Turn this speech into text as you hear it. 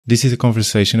This is a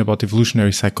conversation about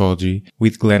evolutionary psychology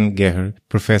with Glenn Geher,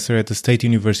 professor at the State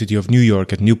University of New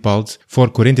York at New Paltz, for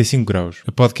 45 Graus,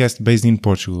 a podcast based in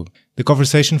Portugal. The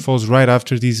conversation falls right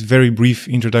after this very brief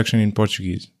introduction in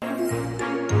Portuguese.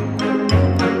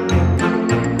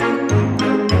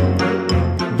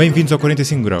 Bem-vindos ao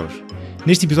 45 Graus.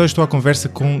 Neste episódio estou à conversa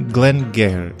com Glenn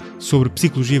Geher sobre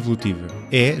Psicologia Evolutiva.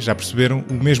 É, já perceberam,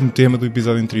 o mesmo tema do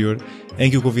episódio anterior,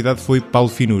 em que o convidado foi Paulo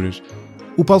Finuras.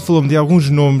 O Paulo falou-me de alguns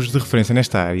nomes de referência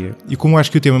nesta área e, como acho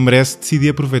que o tema merece, decidi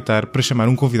aproveitar para chamar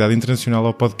um convidado internacional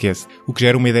ao podcast, o que já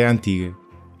era uma ideia antiga.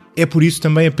 É por isso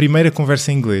também a primeira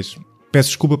conversa em inglês. Peço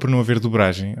desculpa por não haver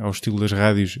dobragem, ao estilo das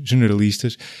rádios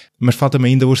generalistas, mas falta-me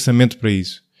ainda orçamento para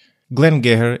isso. Glenn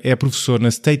Geher é professor na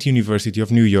State University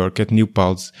of New York at New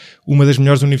Paltz, uma das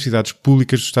melhores universidades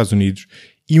públicas dos Estados Unidos,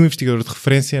 e um investigador de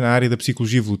referência na área da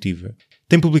Psicologia Evolutiva.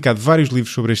 Tem publicado vários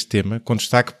livros sobre este tema, com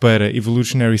destaque para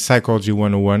Evolutionary Psychology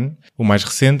 101, o mais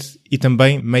recente, e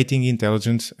também Mating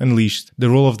Intelligence Unleashed, The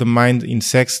Role of the Mind in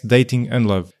Sex, Dating and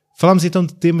Love. Falámos então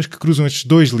de temas que cruzam estes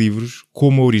dois livros,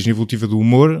 como a origem evolutiva do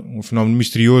humor, um fenómeno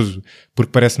misterioso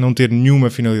porque parece não ter nenhuma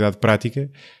finalidade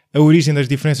prática, a origem das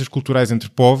diferenças culturais entre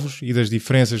povos e das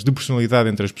diferenças de personalidade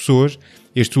entre as pessoas,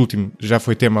 este último já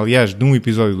foi tema, aliás, de um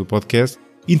episódio do podcast,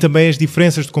 e também as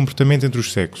diferenças de comportamento entre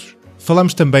os sexos.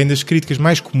 Falámos também das críticas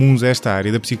mais comuns a esta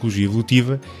área da psicologia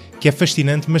evolutiva, que é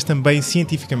fascinante, mas também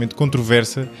cientificamente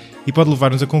controversa e pode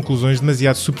levar-nos a conclusões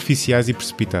demasiado superficiais e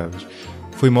precipitadas.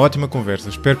 Foi uma ótima conversa,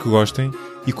 espero que gostem,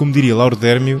 e como diria Lauro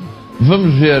Dérmio...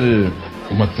 Vamos ver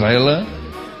uma trailer.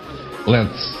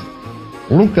 Let's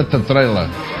look at the trailer.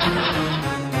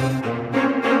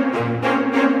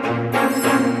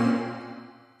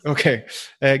 Okay.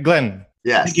 Glenn,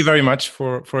 yes. Thank you very much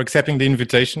for accepting the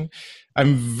invitation.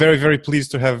 I'm very, very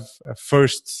pleased to have a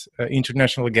first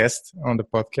international guest on the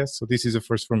podcast. So this is a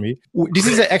first for me. This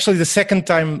is actually the second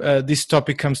time this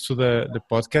topic comes to the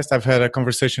podcast. I've had a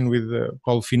conversation with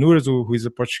Paulo Finuras, who is a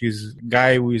Portuguese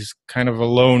guy who is kind of a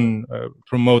lone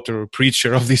promoter or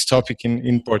preacher of this topic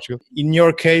in Portugal. In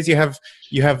your case, you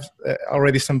have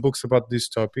already some books about this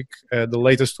topic. The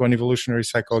latest one, Evolutionary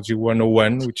Psychology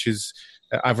 101, which is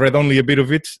I've read only a bit of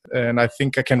it, and I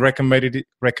think I can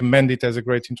recommend it as a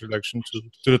great introduction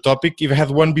to the topic. You've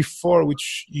had one before,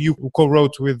 which you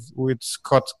co-wrote with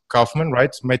Scott Kaufman,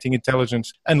 right? Mating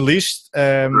Intelligence Unleashed.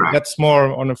 That's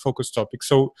more on a focused topic.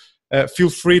 So feel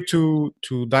free to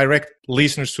direct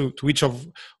listeners to each of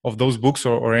those books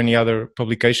or any other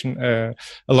publication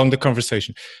along the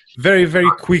conversation. Very, very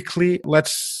quickly,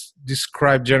 let's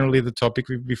describe generally the topic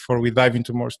before we dive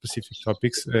into more specific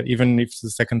topics, even if it's the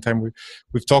second time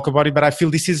we've talked about it. But I feel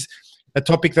this is a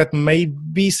topic that may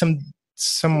be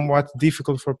somewhat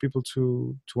difficult for people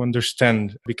to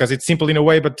understand, because it's simple in a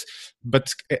way, but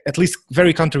at least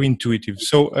very counterintuitive.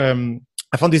 So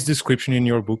I found this description in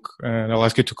your book, and I'll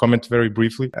ask you to comment very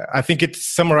briefly. I think it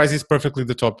summarizes perfectly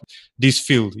the topic, this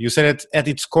field. You said at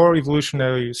its core,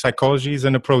 evolutionary psychology is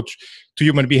an approach to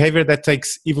human behavior that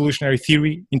takes evolutionary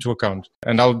theory into account.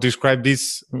 And I'll describe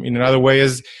this in another way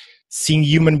as seeing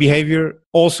human behavior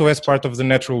also as part of the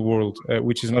natural world,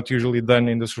 which is not usually done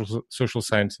in the social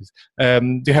sciences.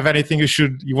 Do you have anything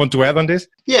you want to add on this?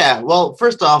 Yeah, well,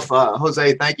 first off,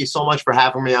 Jose, thank you so much for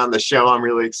having me on the show. I'm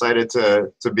really excited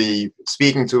to be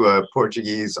speaking to a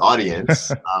Portuguese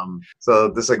audience. So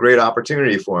this is a great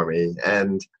opportunity for me.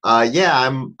 And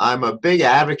I'm a big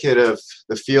advocate of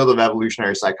the field of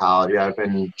evolutionary psychology. I've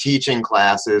been teaching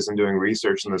classes and doing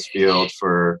research in this field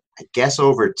for, I guess,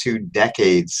 over 2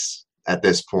 decades at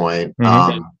this point.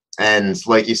 Mm-hmm. And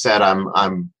like you said,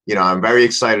 I'm very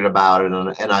excited about it,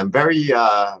 and I'm very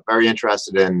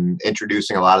interested in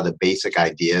introducing a lot of the basic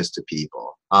ideas to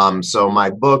people. So my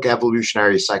book,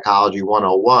 Evolutionary Psychology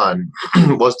 101,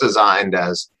 was designed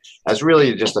as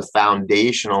really just a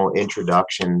foundational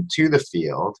introduction to the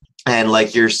field. And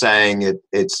like you're saying,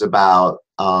 it's about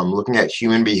looking at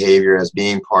human behavior as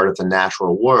being part of the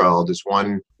natural world is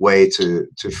one way to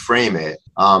frame it.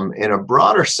 In a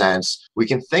broader sense, we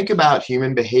can think about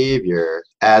human behavior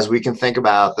as we can think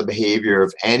about the behavior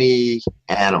of any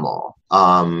animal.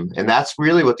 And that's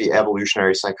really what the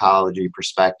evolutionary psychology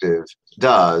perspective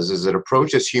does, is it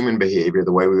approaches human behavior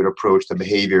the way we would approach the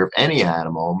behavior of any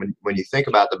animal. When you think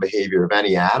about the behavior of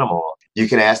any animal, you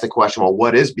can ask the question, well,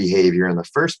 what is behavior in the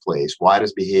first place? Why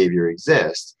does behavior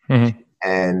exist? Mm-hmm.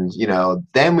 And,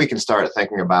 then we can start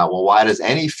thinking about, well, why does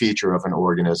any feature of an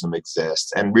organism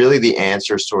exist? And really the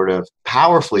answer sort of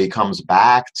powerfully comes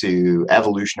back to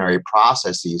evolutionary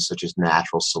processes such as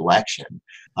natural selection.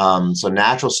 So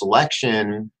natural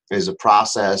selection is a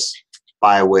process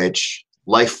by which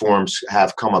life forms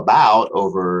have come about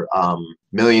over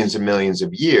millions and millions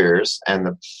of years. And,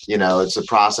 it's a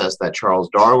process that Charles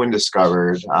Darwin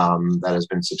discovered that has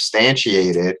been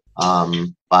substantiated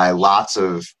by lots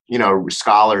of,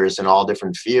 scholars in all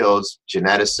different fields,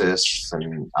 geneticists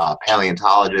and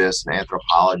paleontologists and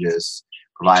anthropologists,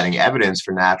 providing evidence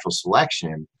for natural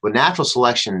selection. What natural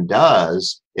selection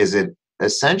does is it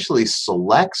essentially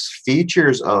selects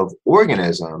features of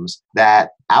organisms that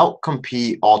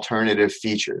outcompete alternative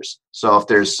features. So if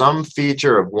there's some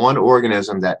feature of one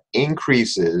organism that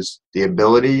increases the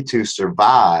ability to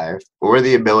survive or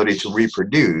the ability to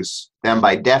reproduce, then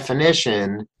by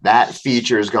definition, that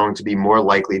feature is going to be more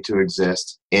likely to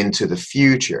exist into the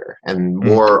future. And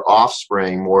more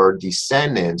offspring, more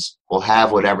descendants will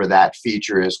have whatever that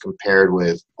feature is compared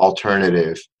with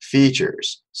alternative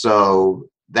features. So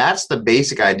that's the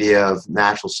basic idea of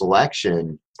natural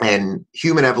selection. And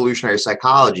human evolutionary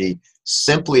psychology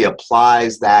simply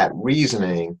applies that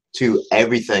reasoning to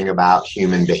everything about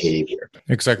human behavior.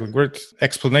 Exactly. Great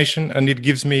explanation. And it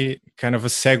gives me kind of a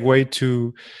segue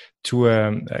to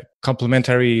a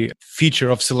complementary feature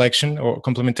of selection, or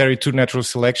complementary to natural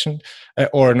selection,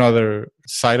 or another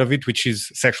side of it, which is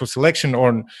sexual selection,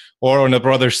 or on a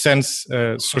broader sense,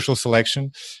 social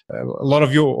selection. A lot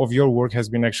of your work has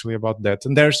been actually about that.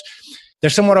 And there's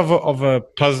somewhat of a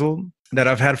puzzle that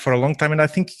I've had for a long time, and I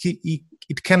think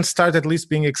it can start at least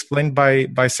being explained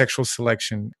by sexual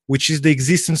selection, which is the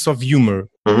existence of humor.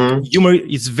 Mm-hmm. Humor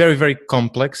is very, very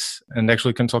complex, and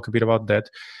actually can talk a bit about that.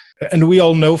 And we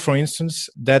all know, for instance,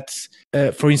 that,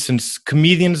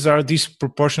 comedians are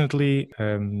disproportionately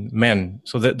men.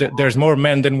 So there's more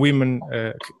men than women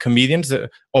comedians.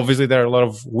 Obviously, there are a lot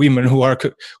of women who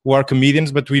are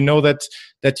comedians, but we know that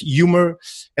humor,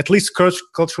 at least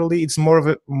culturally, it's more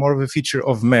of a feature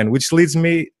of men, which leads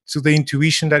me to the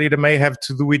intuition that it may have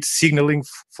to do with signaling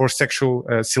for sexual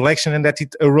selection, and that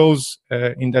it arose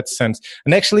in that sense.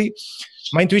 And actually,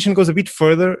 my intuition goes a bit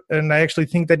further, and I actually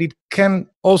think that it can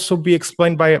also be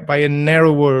explained by a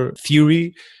narrower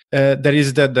theory, that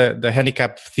is the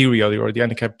handicap theory or the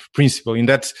handicap principle. In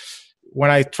that, when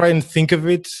I try and think of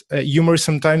it, humor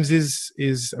sometimes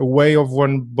is a way of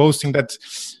one boasting that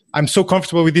I'm so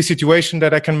comfortable with this situation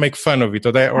that I can make fun of it,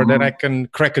 or that I can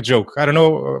crack a joke. I don't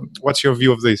know. What's your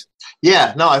view of this?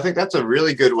 Yeah, no, I think that's a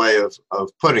really good way of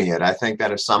putting it. I think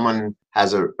that if someone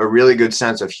has a really good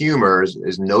sense of humor,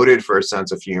 is noted for a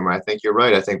sense of humor, I think you're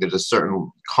right. I think there's a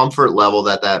certain comfort level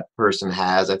that person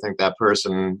has. I think that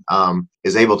person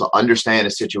is able to understand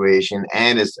a situation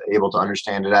and is able to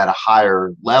understand it at a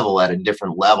higher level, at a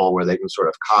different level, where they can sort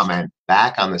of comment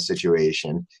back on the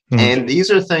situation. Mm-hmm. And these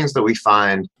are things that we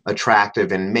find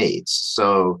attractive in mates.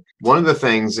 So one of the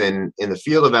things in the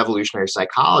field of evolutionary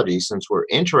psychology, since we're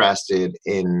interested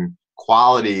in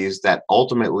qualities that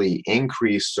ultimately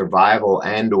increase survival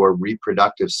and or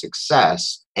reproductive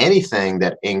success, anything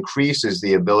that increases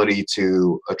the ability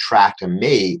to attract a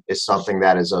mate is something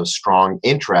that is of strong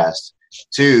interest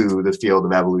to the field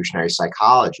of evolutionary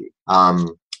psychology.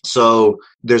 So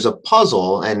there's a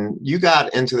puzzle, and you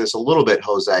got into this a little bit,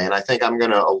 Jose, and I think I'm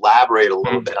going to elaborate a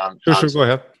little bit on. Sure, go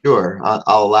ahead. Sure,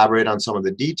 I'll elaborate on some of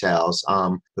the details.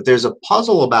 But there's a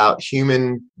puzzle about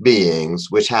human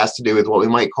beings, which has to do with what we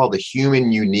might call the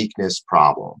human uniqueness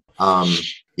problem.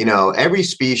 Every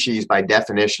species by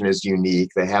definition is unique.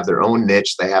 They have their own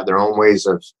niche. They have their own ways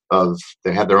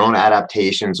they have their own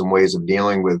adaptations and ways of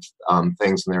dealing with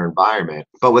things in their environment.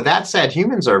 But with that said,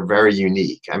 humans are very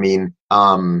unique. I mean,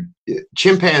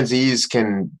 chimpanzees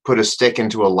can put a stick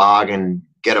into a log and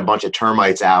get a bunch of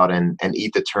termites out and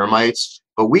eat the termites,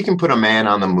 but we can put a man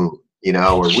on the moon,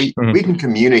 or we can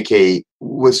communicate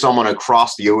with someone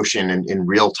across the ocean in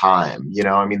real time.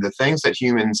 The things that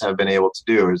humans have been able to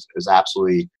do is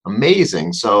absolutely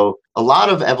amazing. So a lot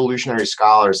of evolutionary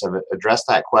scholars have addressed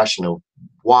that question of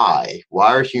why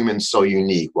are humans so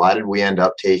unique? Why did we end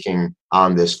up taking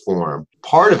on this form?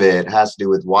 Part of it has to do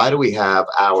with why do we have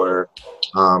our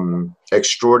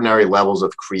extraordinary levels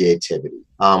of creativity?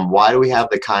 Why do we have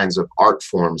the kinds of art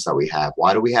forms that we have?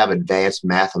 Why do we have advanced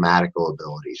mathematical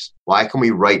abilities? Why can we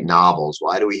write novels?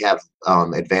 Why do we have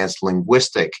advanced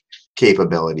linguistic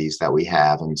capabilities that we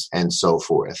have, and so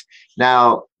forth?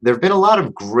 Now, there have been a lot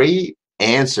of great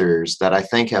answers that I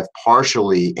think have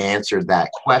partially answered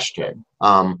that question.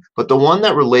 But the one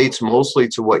that relates mostly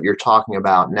to what you're talking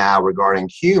about now regarding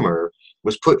humor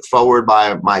was put forward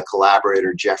by my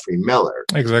collaborator, Jeffrey Miller.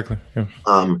 Exactly.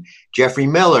 Yeah. Jeffrey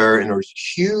Miller, in a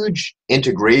huge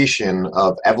integration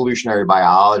of evolutionary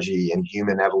biology and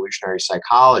human evolutionary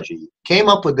psychology, came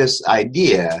up with this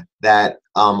idea that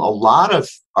a lot of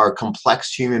our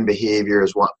complex human behavior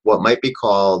is what might be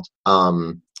called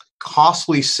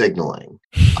costly signaling,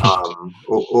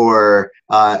 or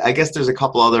I guess there's a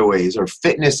couple other ways, or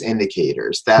fitness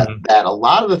indicators that a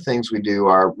lot of the things we do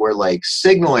we're like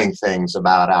signaling things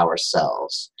about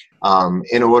ourselves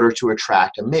in order to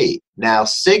attract a mate. Now,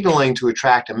 signaling to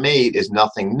attract a mate is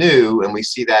nothing new, and we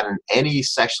see that in any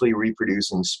sexually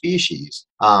reproducing species.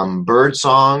 Bird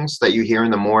songs that you hear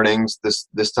in the mornings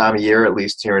this time of year, at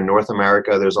least here in North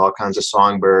America, there's all kinds of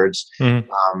songbirds.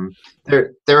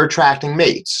 They're attracting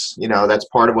mates. You know, that's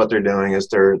part of what they're doing, is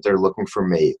they're looking for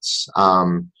mates.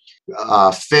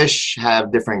 Fish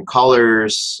have different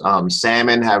colors.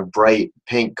 Salmon have bright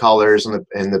pink colors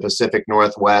in the Pacific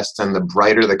Northwest, and the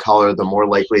brighter the color, the more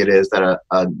likely it is that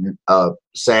a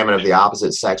salmon of the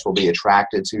opposite sex will be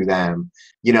attracted to them.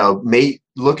 You know,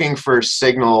 looking for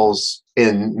signals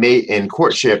in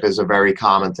courtship is a very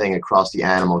common thing across the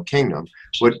animal kingdom.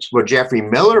 What Geoffrey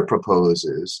Miller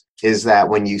proposes is that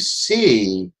when you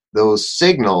see those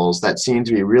signals that seem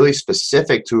to be really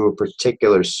specific to a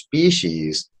particular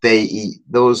species,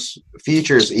 those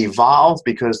features evolve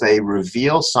because they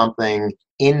reveal something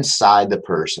inside the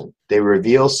person. They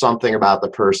reveal something about the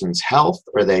person's health,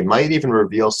 or they might even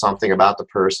reveal something about the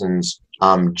person's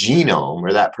genome,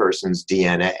 or that person's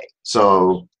DNA.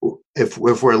 So if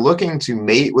we're looking to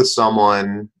mate with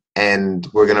someone and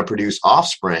we're going to produce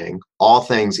offspring, all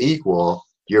things equal,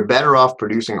 you're better off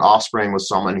producing offspring with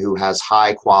someone who has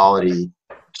high quality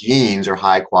genes or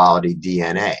high quality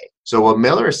DNA. So what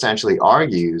Miller essentially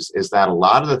argues is that a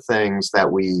lot of the things that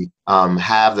we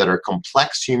have that are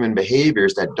complex human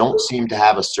behaviors that don't seem to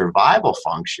have a survival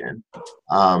function,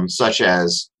 such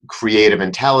as creative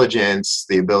intelligence,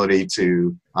 the ability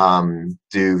to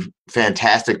do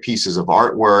fantastic pieces of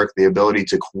artwork, the ability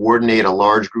to coordinate a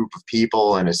large group of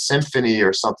people in a symphony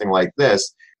or something like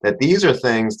this, that these are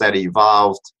things that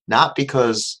evolved not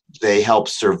because they help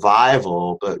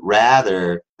survival, but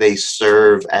rather they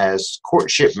serve as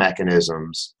courtship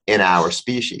mechanisms in our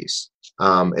species.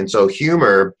 And so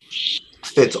humor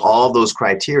fits all those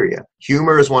criteria.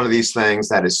 Humor is one of these things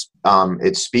that is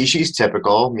it's species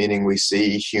typical, meaning we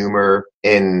see humor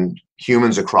in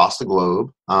humans across the globe.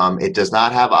 It does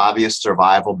not have obvious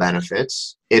survival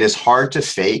benefits. It is hard to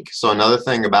fake. So another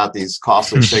thing about these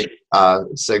costly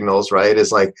signals, right,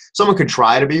 is like someone could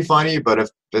try to be funny, but if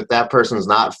that person's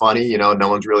not funny, you know, no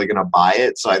one's really going to buy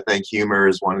it. So I think humor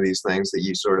is one of these things that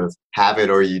you sort of have it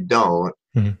or you don't.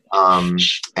 And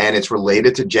it's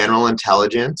related to general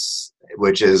intelligence,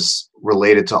 which is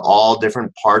related to all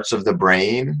different parts of the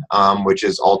brain, which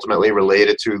is ultimately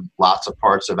related to lots of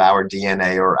parts of our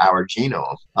DNA or our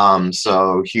genome.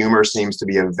 So humor seems to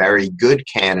be a very good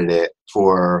candidate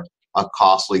for a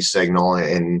costly signal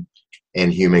in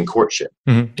human courtship.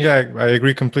 Yeah, I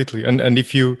agree completely. And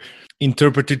if you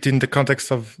interpret it in the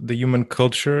context of the human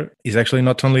culture, is actually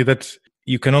not only that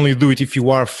you can only do it if you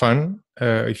are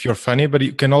if you're funny, but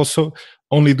you can also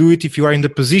only do it if you are in the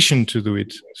position to do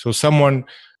it. So someone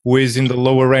who is in the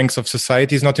lower ranks of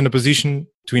society is not in a position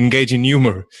to engage in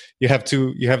humor. You have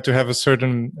to have a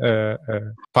certain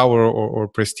power or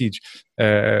prestige.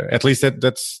 At least that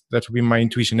would be my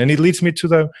intuition, and it leads me to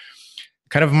the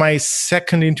kind of my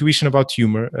second intuition about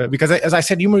humor, because as I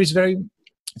said, humor is very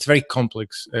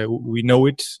complex. We know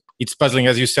it's puzzling,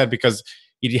 as you said, because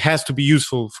it has to be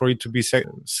useful for it to be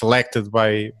selected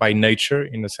by nature,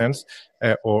 in a sense,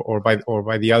 or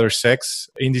by the other sex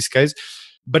in this case.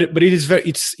 But it is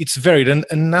it's varied. And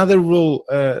another role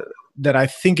that I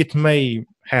think it may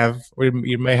have, or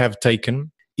it may have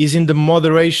taken, is in the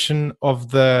moderation of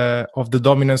the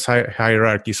dominance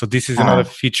hierarchy. So this is another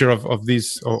feature of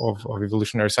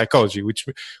evolutionary psychology,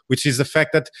 which is the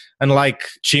fact that, unlike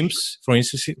chimps, for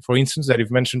instance, that you've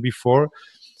mentioned before,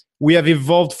 we have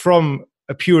evolved from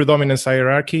a pure dominance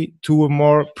hierarchy to a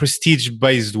more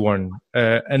prestige-based one.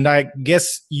 And I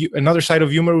guess another side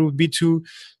of humor would be to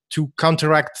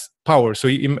counteract power. So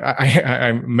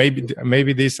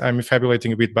maybe this I'm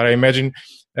fabulating a bit, but I imagine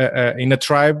in a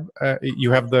tribe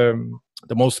you have the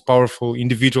most powerful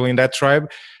individual in that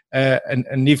tribe,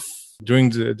 and if during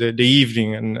the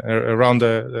evening and around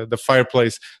the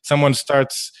fireplace someone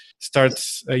starts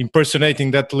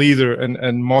impersonating that leader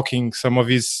and mocking some of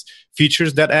his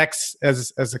features, that acts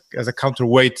as a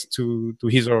counterweight to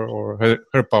his or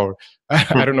her power.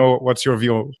 I don't know what's your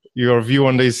view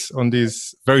on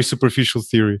this very superficial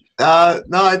theory. No,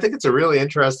 I think it's a really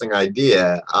interesting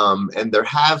idea. And there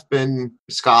have been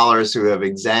scholars who have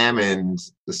examined,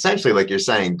 essentially, like you're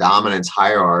saying, dominance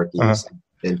hierarchies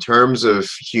in terms of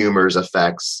humor's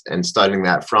effects and studying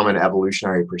that from an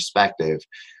evolutionary perspective.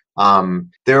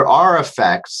 there are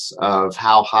effects of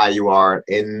how high you are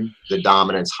in the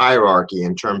dominance hierarchy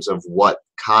in terms of what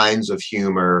kinds of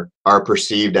humor are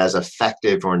perceived as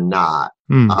effective or not.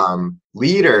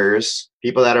 Leaders,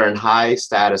 people that are in high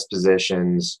status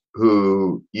positions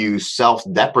who use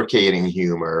self-deprecating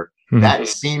humor, that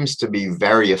seems to be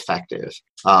very effective.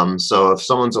 So if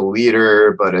someone's a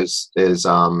leader but is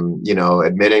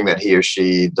admitting that he or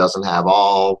she doesn't have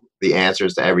all the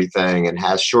answers to everything and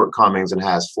has shortcomings and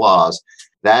has flaws,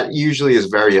 that usually is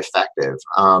very effective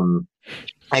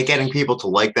at getting people to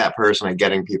like that person and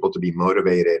getting people to be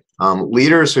motivated.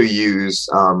 Leaders who use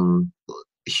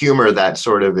humor that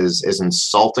sort of is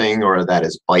insulting or that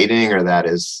is biting or that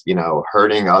is,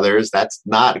 hurting others, that's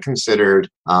not considered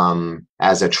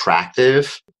as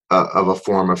attractive of a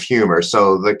form of humor.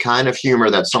 So the kind of humor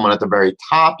that someone at the very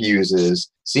top uses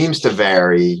seems to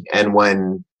vary. And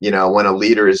when a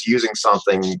leader is using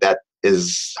something that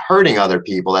is hurting other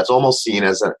people, that's almost seen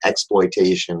as an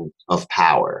exploitation of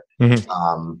power.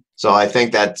 So I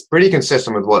think that's pretty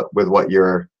consistent with what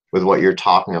you're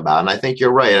talking about. And I think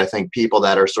you're right. I think people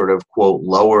that are sort of, quote,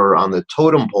 lower on the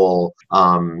totem pole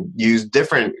use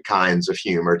different kinds of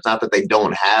humor. It's not that they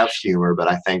don't have humor, but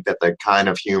I think that the kind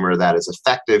of humor that is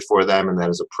effective for them and that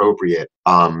is appropriate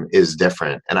is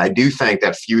different. And I do think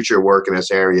that future work in this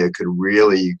area could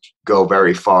really go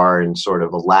very far in sort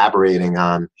of elaborating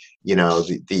on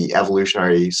the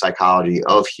evolutionary psychology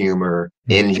of humor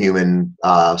in human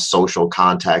social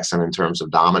context and in terms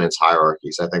of dominance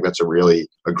hierarchies. I think that's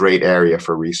a great area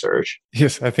for research.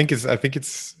 Yes, I think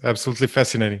it's absolutely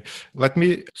fascinating. Let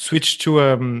me switch to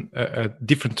a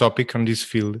different topic on this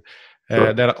field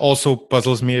that also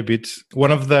puzzles me a bit.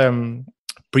 One of the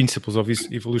principles of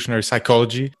evolutionary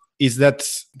psychology is that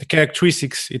the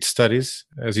characteristics it studies,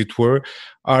 as it were,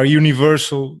 are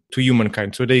universal to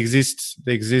humankind. So they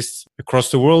exist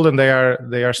across the world, and they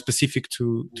are specific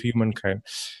to humankind.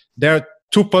 There are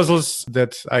two puzzles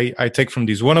that I take from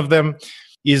this. One of them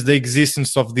is the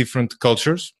existence of different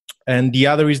cultures, and the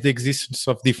other is the existence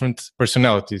of different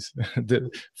personalities.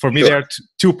 For me, there are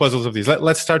two puzzles of this.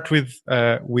 Let's start with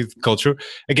culture.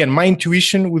 Again, my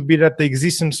intuition would be that the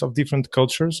existence of different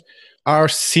cultures are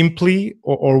simply,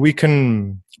 or we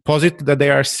can posit that they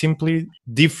are simply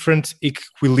different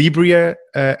equilibria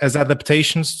as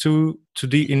adaptations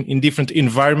in different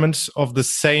environments of the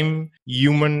same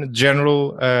human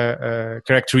general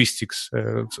characteristics,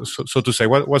 so to say.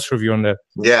 What's your view on that?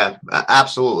 Yeah,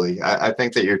 absolutely. I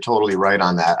think that you're totally right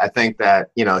on that. I think that,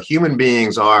 human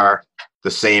beings are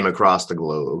the same across the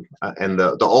globe. And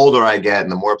the older I get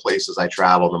and the more places I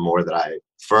travel, the more that I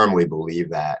firmly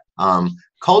believe that.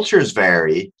 Cultures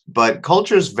vary, but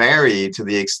cultures vary to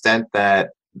the extent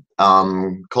that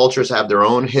cultures have their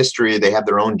own history, they have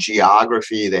their own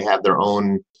geography, they have their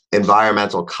own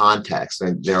environmental context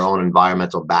and their own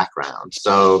environmental background.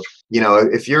 So,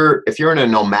 if you're in a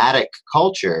nomadic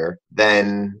culture,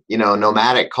 then,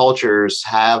 nomadic cultures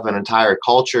have an entire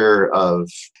culture of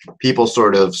people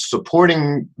sort of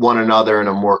supporting one another in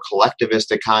a more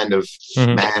collectivistic kind of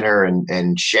manner,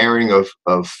 and sharing of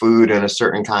food in a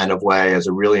certain kind of way is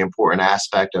a really important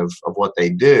aspect of what they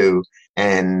do.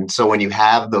 And so when you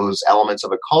have those elements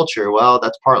of a culture, well,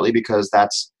 that's partly because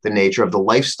that's the nature of the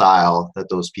lifestyle that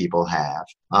those people have.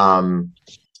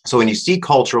 So when you see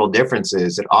cultural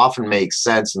differences, it often makes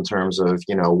sense in terms of,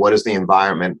 what is the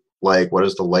environment like? What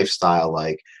is the lifestyle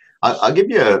like? I'll give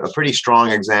you a pretty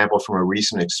strong example from a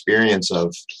recent experience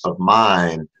of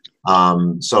mine.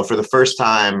 So for the first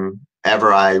time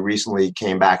ever, I recently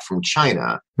came back from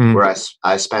China, where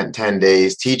I spent 10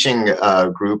 days teaching a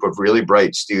group of really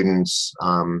bright students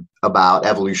about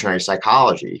evolutionary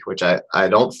psychology, which I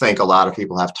don't think a lot of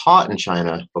people have taught in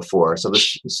China before. So the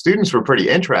students were pretty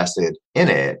interested in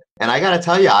it. And I got to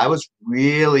tell you,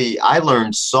 I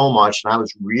learned so much, and I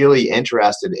was really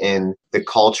interested in the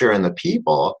culture and the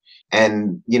people.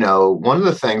 And, one of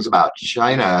the things about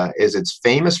China is it's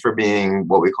famous for being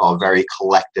what we call very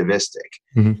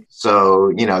collectivistic. So,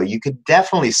 you could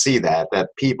definitely see that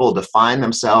people define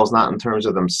themselves not in terms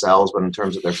of themselves, but in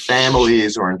terms of their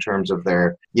families, or in terms of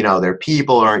their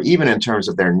people, or even in terms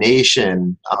of their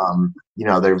nation.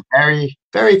 They're very,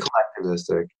 very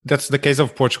collectivistic. That's the case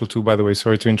of Portugal too, by the way.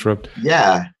 Sorry to interrupt.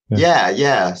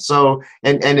 Yeah. So,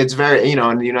 and it's very,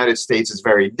 in the United States, it's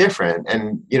very different.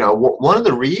 And, one of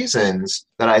the reasons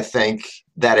that I think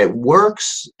that it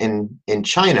works in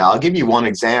China, I'll give you one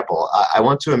example. I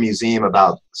went to a museum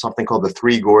about something called the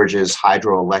Three Gorges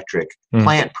Hydroelectric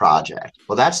Plant Project.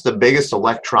 Well, that's the biggest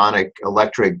electric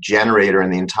generator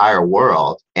in the entire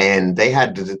world. And they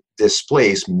had to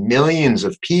displace millions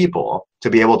of people to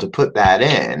be able to put that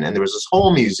in. And there was this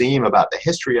whole museum about the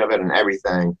history of it and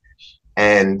everything.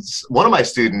 And one of my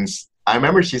students, I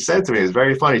remember she said to me, it was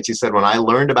very funny. She said, when I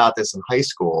learned about this in high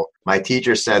school, my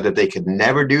teacher said that they could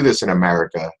never do this in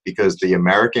America because the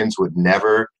Americans would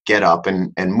never get up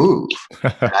and move.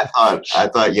 And I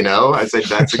thought, you know, I said,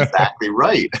 that's exactly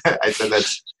right. I said,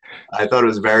 I thought it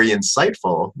was very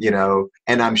insightful, you know,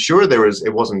 and I'm sure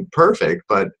it wasn't perfect,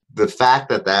 but the fact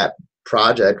that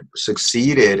project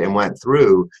succeeded and went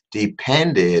through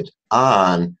depended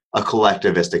on a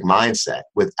collectivistic mindset.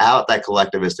 Without that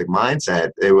collectivistic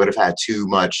mindset, they would have had too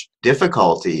much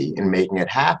difficulty in making it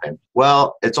happen.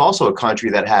 Well, it's also a country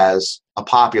that has a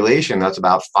population that's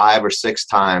about 5 or 6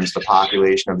 times the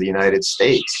population of the United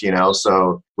States, you know,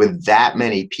 so with that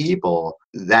many people,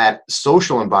 that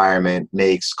social environment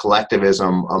makes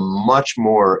collectivism a much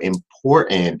more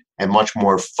important and much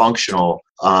more functional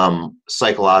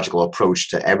psychological approach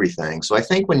to everything. So I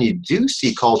think when you do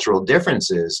see cultural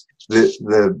differences,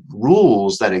 the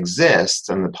rules that exist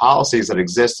and the policies that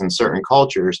exist in certain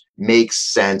cultures make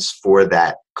sense for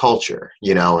that culture,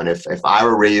 you know, and if I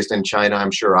were raised in China,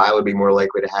 I'm sure I would be more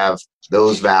likely to have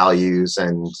those values.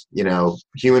 And, you know,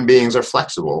 human beings are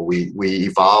flexible. We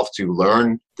evolve to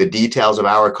learn the details of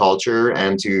our culture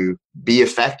and to be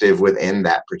effective within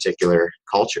that particular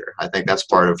culture. I think that's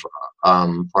part of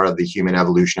the human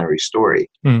evolutionary story.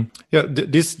 Yeah,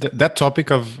 that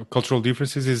topic of cultural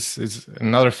differences is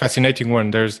another fascinating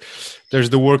one. There's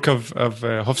the work of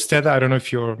Hofstede. I don't know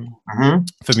if you're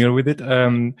familiar with it.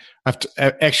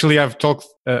 I've talked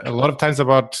a lot of times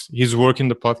about his work in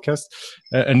the podcast,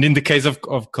 and in the case of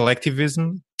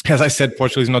collectivism, as I said,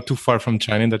 Portugal is not too far from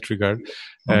China in that regard,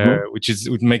 which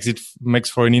makes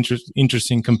for an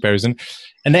interesting comparison.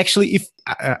 And actually,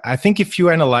 I think if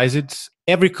you analyze it,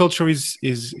 every culture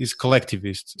is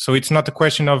collectivist. So it's not a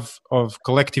question of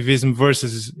collectivism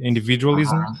versus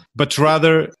individualism, but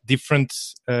rather different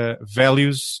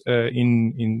values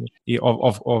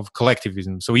of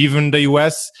collectivism. So even the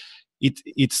US,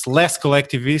 it's less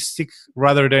collectivistic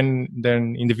rather than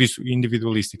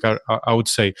individualistic, I would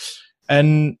say.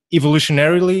 And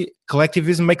evolutionarily,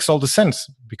 collectivism makes all the sense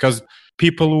because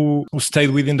people who stayed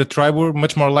within the tribe were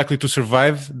much more likely to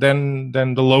survive than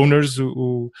the loners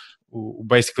who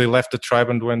basically left the tribe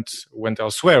and went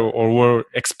elsewhere or were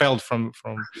expelled from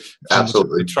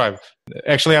the tribe.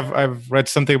 Actually, I've read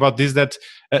something about this, that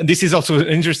this is also an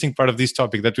interesting part of this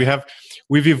topic, that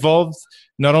we've evolved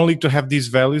not only to have these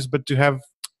values, but to have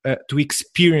to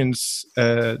experience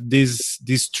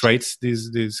these traits,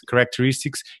 these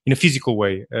characteristics in a physical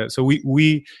way. So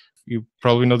you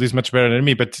probably know this much better than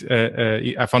me, but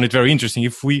I found it very interesting.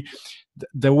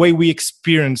 The way we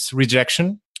experience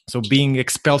rejection, so being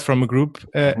expelled from a group,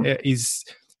 is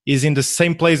in the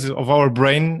same place of our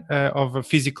brain of a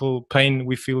physical pain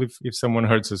we feel if someone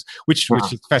hurts us, which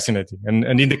is fascinating.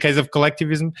 And in the case of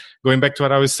collectivism, going back to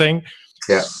what I was saying,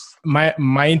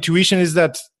 my intuition is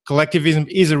that collectivism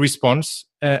is a response,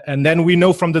 and then we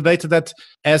know from the data that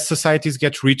as societies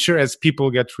get richer, as people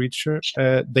get richer,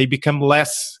 they become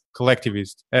less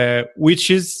collectivist, which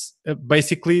is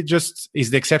basically just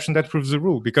is the exception that proves the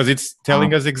rule, because it's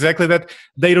telling us exactly that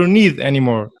they don't need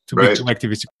anymore to be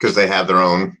collectivist because they got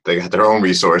their own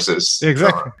resources.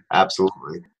 Exactly.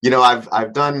 Absolutely. You know,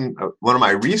 I've done one of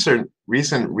my recent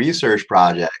research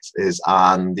projects is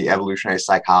on the evolutionary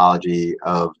psychology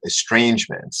of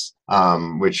estrangements,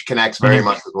 which connects very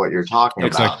much with what you're talking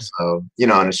about. So, you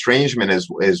know, an estrangement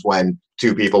is when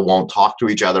two people won't talk to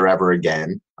each other ever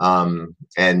again.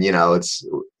 And, you know,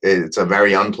 it's a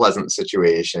very unpleasant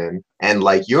situation. And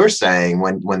like you're saying,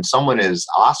 when someone is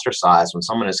ostracized, when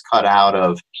someone is cut out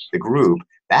of the group,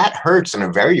 that hurts in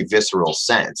a very visceral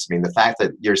sense. I mean, the fact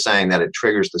that you're saying that it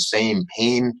triggers the same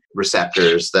pain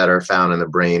receptors that are found in the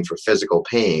brain for physical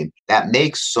pain, that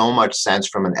makes so much sense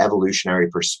from an evolutionary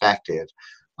perspective.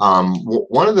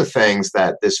 One of the things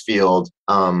that this field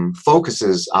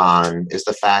focuses on is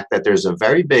the fact that there's a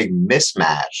very big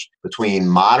mismatch between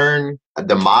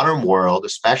the modern world,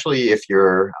 especially if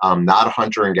you're not a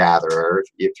hunter and gatherer,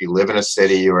 if you live in a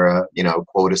city or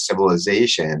quote, a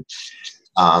civilization.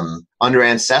 Under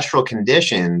ancestral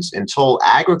conditions, until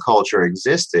agriculture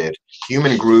existed,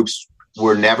 human groups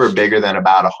were never bigger than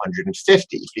about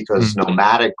 150, because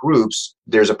nomadic groups,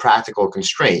 there's a practical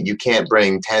constraint. You can't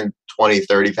bring 10, 20,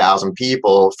 30,000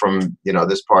 people from,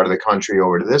 this part of the country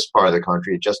over to this part of the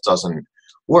country. It just doesn't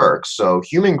work. So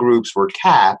human groups were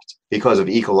capped because of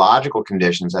ecological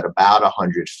conditions at about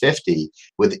 150.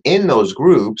 Within those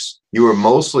groups, you were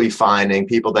mostly finding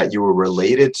people that you were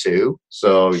related to.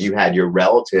 So you had your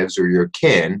relatives or your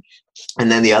kin,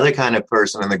 And then the other kind of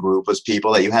person in the group was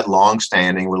people that you had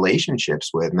long-standing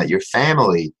relationships with and that your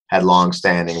family had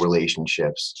long-standing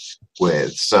relationships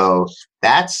with. So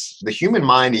that's the human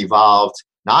mind evolved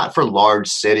not for large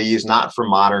cities, not for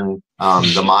modern,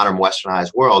 the modern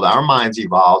westernized world. Our minds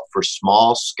evolved for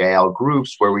small scale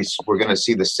groups where we're going to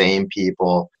see the same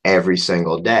people every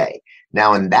single day.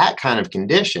 Now, in that kind of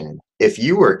condition, if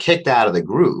you were kicked out of the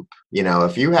group,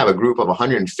 if you have a group of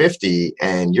 150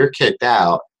 and you're kicked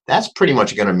out, that's pretty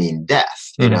much going to mean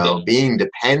death. Being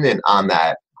dependent on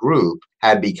that group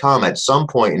had become at some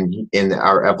point in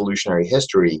our evolutionary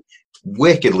history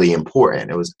wickedly important.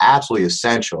 It was absolutely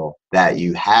essential that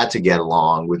you had to get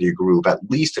along with your group, at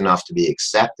least enough to be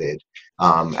accepted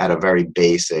at a very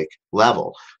basic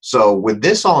level. So with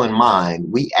this all in mind,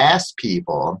 we asked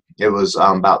people, it was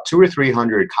about 200 or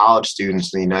 300 college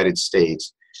students in the United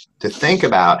States, to think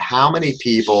about how many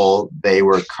people they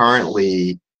were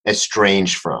currently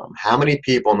estranged from. How many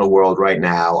people in the world right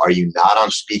now are you not on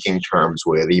speaking terms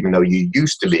with, even though you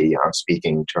used to be on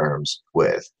speaking terms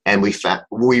with? And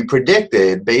we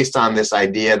predicted, based on this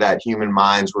idea that human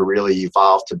minds were really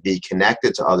evolved to be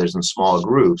connected to others in small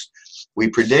groups, we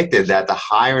predicted that the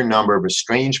higher number of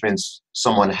estrangements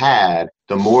someone had,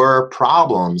 the more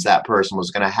problems that person was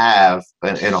going to have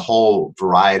in a whole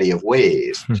variety of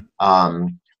ways.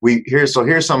 Here's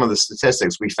some of the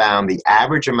statistics. We found the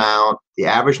average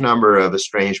number of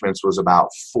estrangements was about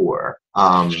 4.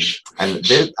 I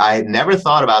had never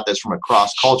thought about this from a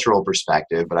cross-cultural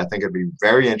perspective, but I think it'd be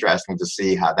very interesting to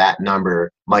see how that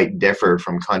number might differ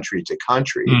from country to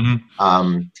country.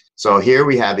 So here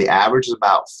we have the average is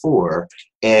about 4.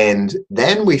 And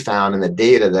then we found in the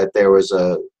data that there was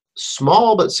a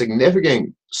small but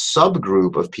significant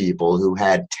subgroup of people who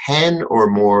had 10 or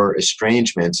more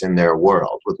estrangements in their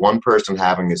world, with one person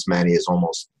having as many as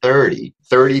almost 30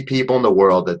 people in the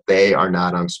world that they are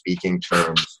not on speaking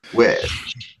terms with.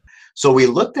 So we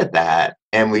looked at that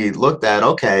and we looked at,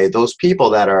 okay, those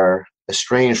people that are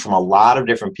estranged from a lot of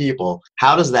different people,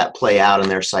 how does that play out in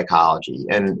their psychology?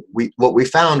 And what we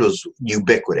found was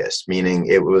ubiquitous, meaning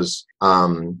it was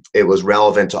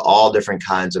relevant to all different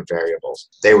kinds of variables.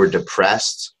 They were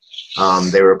depressed.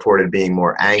 They reported being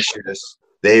more anxious.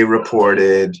 They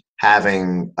reported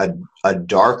having a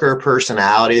darker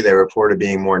personality. They reported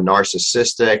being more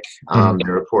narcissistic. They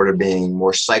reported being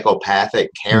more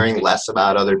psychopathic, caring less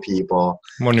about other people.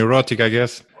 More neurotic, I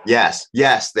guess.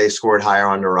 Yes, they scored higher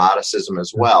on neuroticism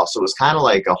as well. So it was kind of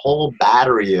like a whole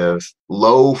battery of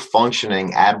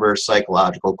low-functioning adverse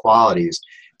psychological qualities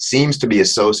seems to be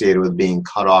associated with being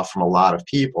cut off from a lot of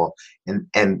people.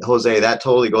 And Jose, that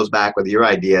totally goes back with your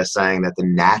idea saying that the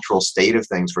natural state of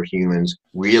things for humans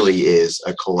really is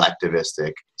a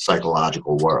collectivistic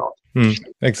psychological world.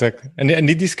 Exactly. And in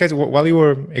this case, while you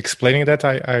were explaining that,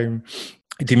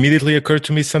 it immediately occurred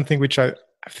to me something which I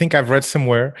think I've read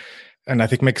somewhere, and I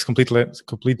think makes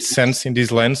complete sense in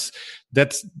this lens,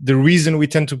 that the reason we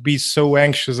tend to be so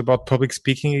anxious about public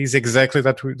speaking is exactly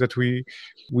that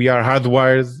we are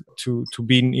hardwired to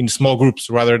be in small groups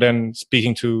rather than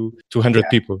speaking to 200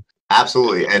 people.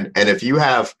 Absolutely. And if you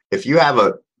have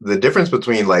the difference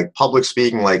between like public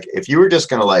speaking, like if you were just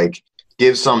going to like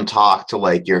give some talk to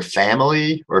like your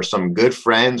family or some good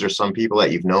friends or some people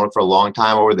that you've known for a long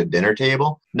time over the dinner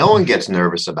table, no one gets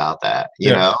nervous about that,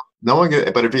 you know? No one gets,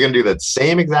 but if you're going to do that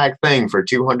same exact thing for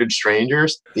 200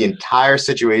 strangers, the entire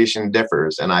situation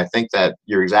differs. And I think that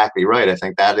you're exactly right. I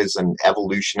think that is an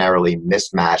evolutionarily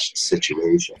mismatched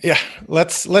situation. Yeah,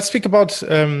 let's speak about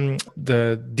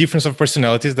the difference of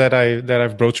personalities that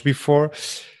I've broached before.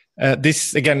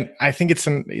 This again, I think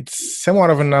it's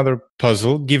somewhat of another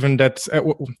puzzle. Given that,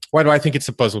 why do I think it's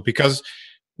a puzzle? Because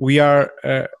we are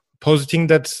positing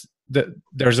that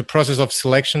there's a process of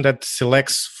selection that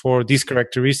selects for these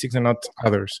characteristics and not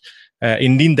others.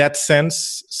 In that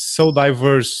sense, so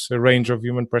diverse a range of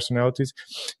human personalities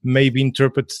may be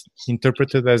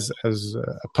interpreted as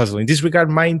a puzzle. In this regard,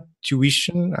 my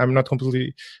intuition, I'm not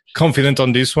completely confident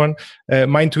on this one,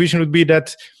 my intuition would be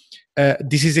that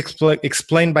this is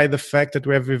explained by the fact that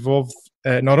we have evolved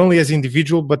not only as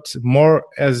individual, but more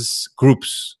as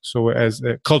groups. So as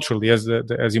culturally, as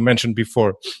you mentioned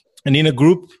before. And in a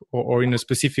group or in a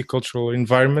specific cultural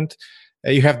environment,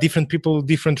 you have different people,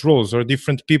 different roles, or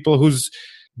different people whose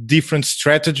different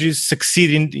strategies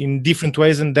succeed in different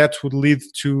ways, and that would lead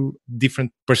to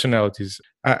different personalities.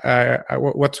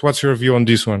 What's your view on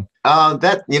this one?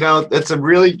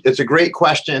 It's a great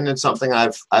question. It's something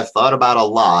I've thought about a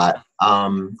lot.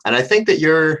 And I think that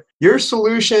Your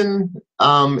solution,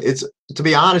 it's, to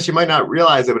be honest, you might not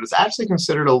realize it, but it's actually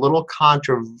considered a little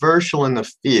controversial in the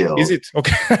field. Is it?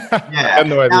 Okay. Yeah. I had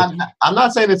no idea. Now, I'm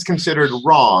not saying it's considered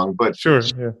wrong, but Sure.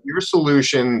 Yeah. your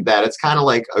solution that it's kind of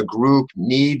like a group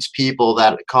needs people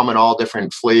that come in all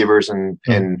different flavors and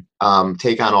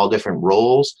take on all different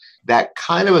roles. That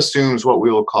kind of assumes what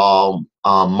we will call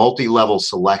multi-level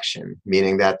selection,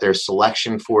 meaning that there's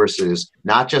selection forces,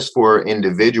 not just for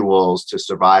individuals to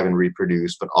survive and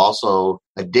reproduce, but also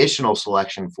additional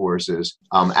selection forces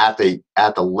at the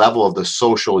level of the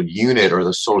social unit or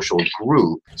the social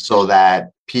group, so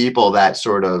that people that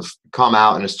sort of come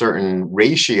out in a certain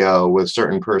ratio with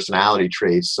certain personality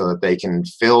traits so that they can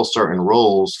fill certain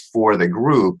roles for the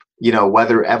group. You know,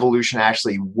 whether evolution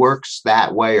actually works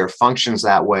that way or functions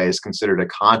that way is considered a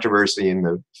controversy in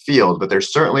the field, but there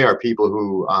certainly are people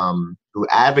who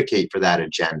advocate for that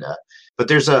agenda. But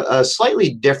there's a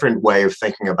slightly different way of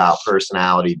thinking about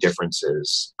personality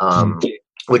differences,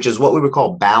 which is what we would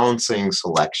call balancing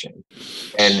selection.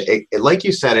 And like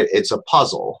you said, it's a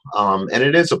puzzle. And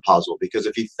it is a puzzle because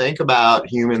if you think about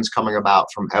humans coming about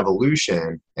from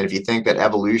evolution, and if you think that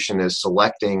evolution is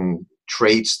selecting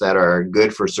traits that are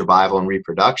good for survival and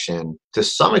reproduction, to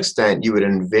some extent, you would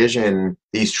envision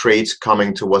these traits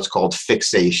coming to what's called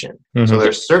fixation. So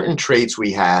there's certain traits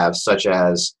we have, such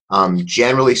as,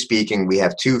 generally speaking, we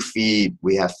have 2 feet,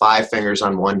 we have 5 fingers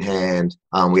on one hand,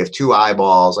 we have 2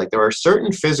 eyeballs. Like, there are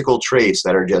certain physical traits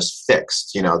that are just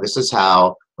fixed. You know, this is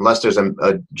how, unless there's a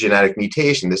genetic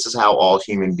mutation, this is how all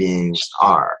human beings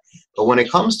are. But when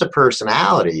it comes to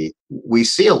personality, we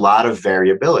see a lot of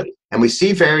variability. And we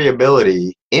see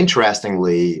variability,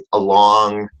 interestingly,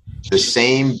 along the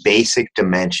same basic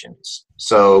dimensions.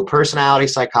 So personality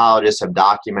psychologists have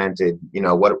documented, you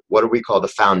know, what do we call the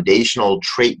foundational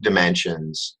trait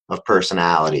dimensions of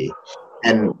personality.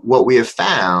 And what we have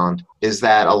found is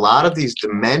that a lot of these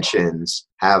dimensions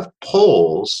have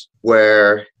poles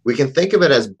where we can think of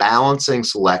it as balancing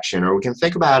selection, or we can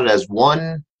think about it as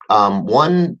one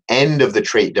end of the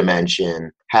trait dimension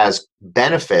has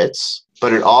benefits,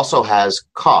 but it also has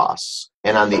costs.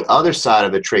 And on the other side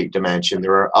of the trait dimension,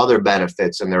 there are other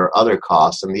benefits and there are other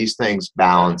costs, and these things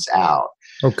balance out.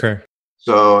 Okay.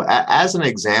 So as an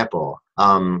example,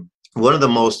 one of the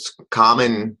most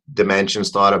common dimensions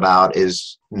thought about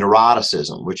is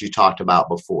neuroticism, which you talked about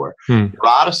before.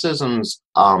 Neuroticism's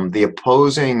the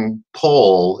opposing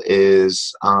pole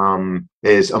is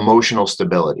emotional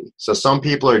stability. So some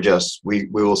people are just, we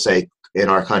will say in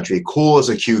our country, cool as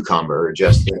a cucumber,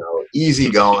 just, you know,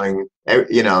 easygoing,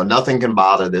 you know, nothing can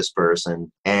bother this person.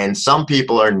 And some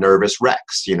people are nervous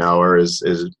wrecks, you know, or is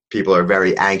people are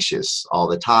very anxious all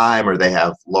the time, or they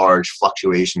have large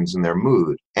fluctuations in their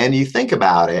mood. And you think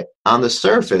about it, on the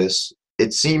surface,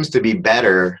 it seems to be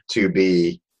better to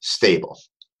be stable.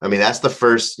 I mean, that's the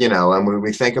first, you know, and when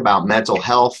we think about mental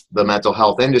health, the mental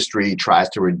health industry tries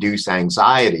to reduce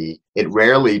anxiety. It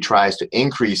rarely tries to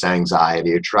increase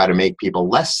anxiety or try to make people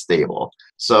less stable.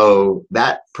 So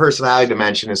that personality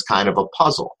dimension is kind of a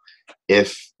puzzle.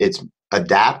 If it's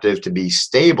adaptive to be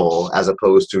stable as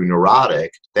opposed to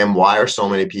neurotic, then why are so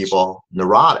many people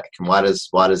neurotic? And why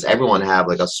does everyone have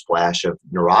like a splash of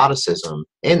neuroticism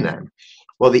in them?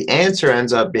 Well, the answer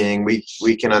ends up being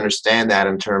we can understand that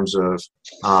in terms of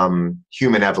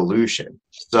human evolution.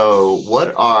 So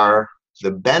what are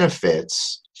the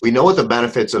benefits? We know what the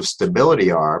benefits of stability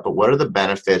are, but what are the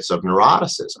benefits of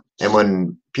neuroticism? And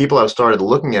when people have started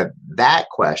looking at that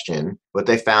question, what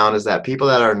they found is that people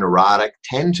that are neurotic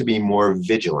tend to be more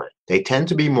vigilant. They tend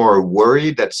to be more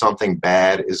worried that something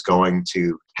bad is going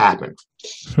to happen.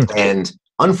 And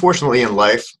unfortunately, in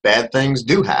life, bad things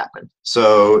do happen.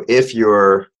 So if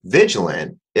you're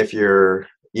vigilant, if you're,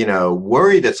 you know,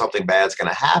 worried that something bad is going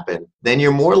to happen, then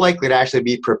you're more likely to actually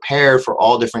be prepared for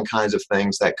all different kinds of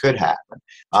things that could happen.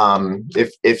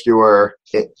 If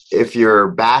you're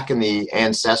back in the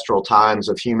ancestral times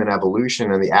of human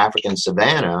evolution in the African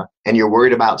savanna and you're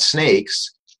worried about snakes,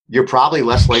 you're probably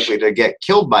less likely to get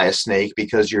killed by a snake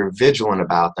because you're vigilant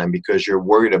about them, because you're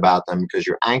worried about them, because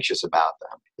you're anxious about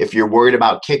them. If you're worried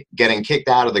about getting kicked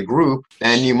out of the group,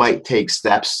 then you might take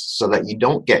steps so that you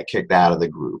don't get kicked out of the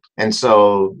group. And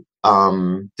so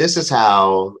this is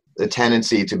how the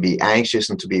tendency to be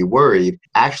anxious and to be worried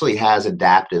actually has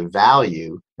adaptive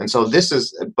value. And so this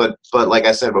is, but like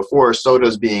I said before, so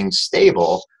does being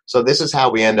stable. So this is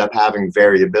how we end up having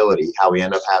variability, how we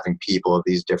end up having people of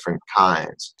these different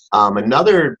kinds.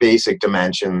 Another basic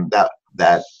dimension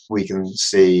that we can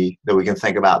see that we can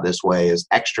think about this way is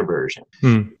extroversion.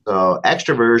 So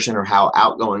extroversion, or how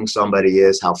outgoing somebody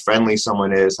is, how friendly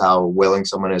someone is, how willing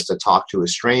someone is to talk to a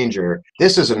stranger.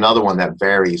 This is another one that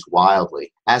varies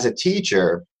wildly. As a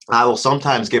teacher, I will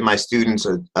sometimes give my students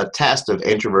a test of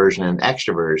introversion and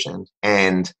extroversion,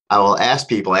 and I will ask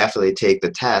people after they take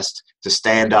the test to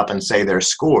stand up and say their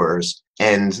scores.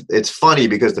 And it's funny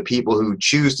because the people who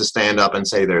choose to stand up and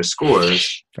say their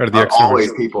scores are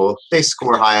always people, they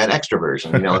score high on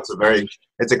extroversion. You know,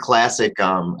 it's a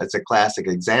classic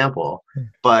example.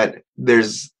 But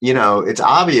there's, you know, it's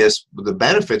obvious. The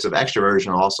benefits of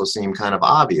extroversion also seem kind of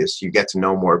obvious. You get to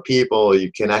know more people,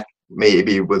 you connect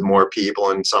maybe with more people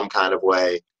in some kind of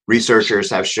way. Researchers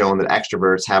have shown that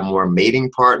extroverts have more mating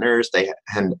partners. They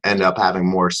end up having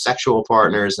more sexual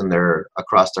partners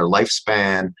across their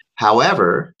lifespan.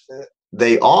 However,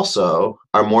 they also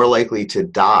are more likely to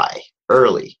die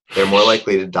early. They're more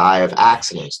likely to die of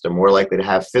accidents. They're more likely to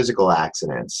have physical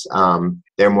accidents.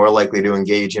 They're more likely to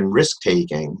engage in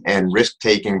risk-taking. And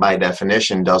risk-taking, by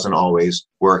definition, doesn't always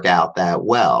work out that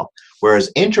well.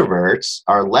 Whereas introverts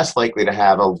are less likely to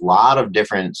have a lot of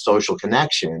different social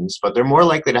connections, but they're more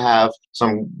likely to have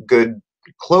some good,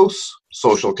 close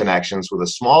social connections with a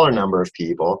smaller number of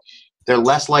people. They're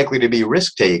less likely to be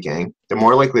risk-taking. They're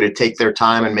more likely to take their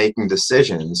time in making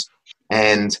decisions,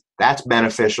 and that's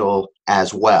beneficial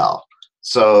as well.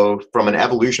 So from an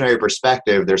evolutionary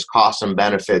perspective, there's costs and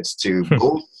benefits to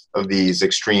both of these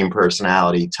extreme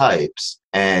personality types,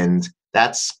 and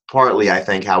that's partly, I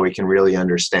think, how we can really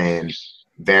understand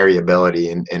variability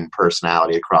in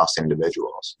personality across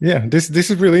individuals. Yeah, this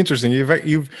is really interesting.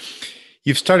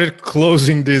 You've started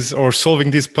closing this or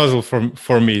solving this puzzle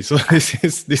for me. So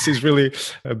this is really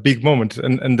a big moment.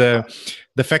 And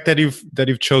the fact that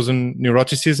you've chosen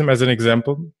neuroticism as an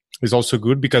example is also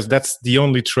good, because that's the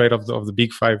only trait of the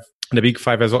big five. The big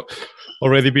five has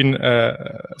already been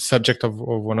subject of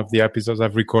one of the episodes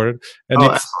I've recorded,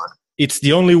 and it's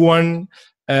the only one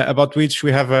about which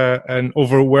we have an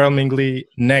overwhelmingly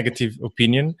negative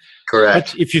opinion.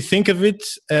 Correct. But if you think of it,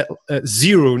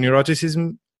 zero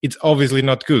neuroticism, it's obviously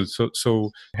not good.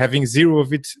 So having zero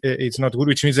of it, it's not good,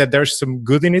 which means that there's some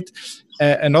good in it.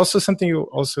 And also something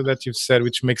that you've said,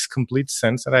 which makes complete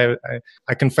sense, and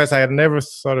I confess I had never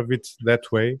thought of it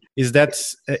that way, is that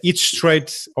each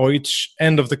trait or each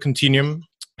end of the continuum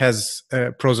has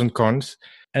pros and cons.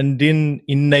 And in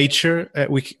nature,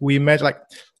 we met, like,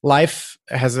 life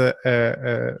has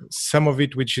some of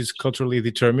it which is culturally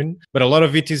determined, but a lot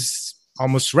of it is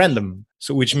almost random.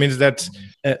 So which means that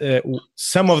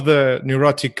some of the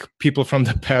neurotic people from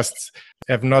the past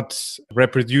have not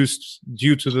reproduced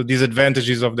due to the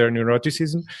disadvantages of their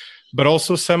neuroticism, but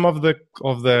also some of the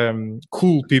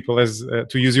cool people, as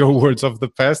to use your words, of the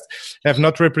past, have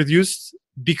not reproduced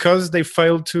because they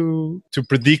failed to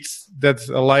predict that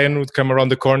a lion would come around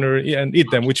the corner and eat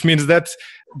them, which means that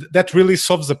really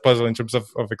solves the puzzle in terms of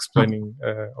explaining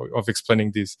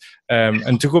this.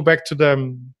 And to go back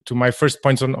to my first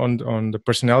points on the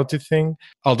personality thing,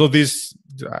 although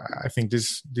I think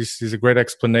this is a great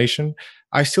explanation,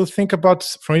 I still think about,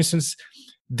 for instance,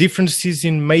 differences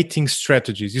in mating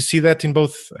strategies. You see that in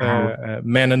both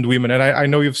men and women, and I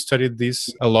know you've studied this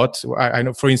a lot. I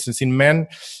know, for instance, in men,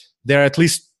 there are at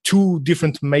least two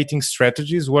different mating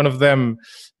strategies. One of them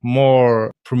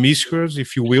more promiscuous,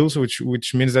 if you will, so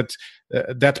which means that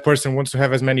that person wants to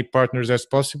have as many partners as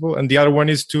possible, and the other one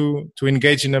is to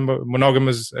engage in a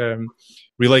monogamous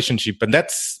relationship. And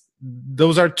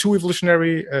those are two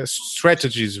evolutionary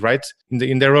strategies, right?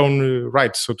 In their own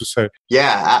right, so to say.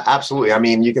 Yeah, absolutely. I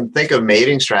mean, you can think of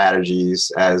mating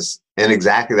strategies as in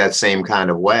exactly that same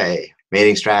kind of way.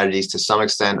 Mating strategies, to some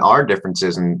extent, are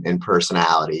differences in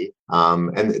personality.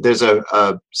 And there's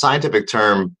a scientific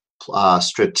term,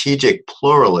 strategic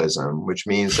pluralism, which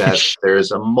means that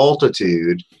there's a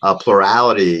multitude, a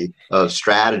plurality of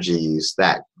strategies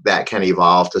that can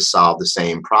evolve to solve the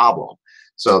same problem.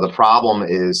 So the problem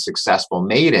is successful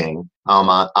mating.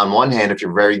 On one hand, if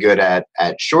you're very good at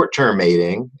short-term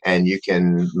mating and you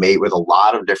can mate with a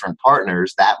lot of different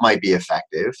partners, that might be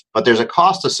effective. But there's a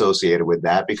cost associated with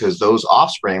that because those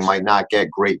offspring might not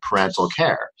get great parental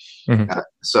care. Mm-hmm.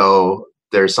 So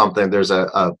there's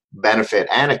a benefit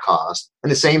and a cost.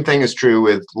 And the same thing is true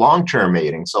with long-term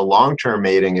mating. So long-term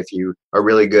mating, if you are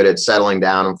really good at settling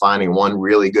down and finding one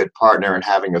really good partner and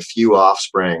having a few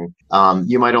offspring,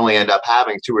 you might only end up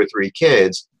having 2 or 3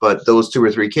 kids, but those 2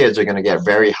 or 3 kids are going to get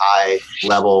very high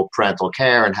level parental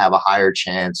care and have a higher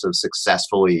chance of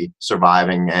successfully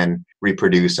surviving and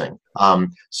reproducing.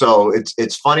 So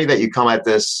it's funny that you come at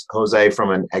this, Jose,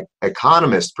 from an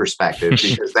economist perspective,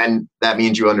 because then that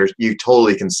means you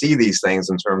totally can see these things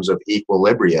in terms terms of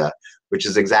equilibria, which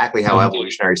is exactly how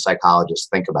evolutionary psychologists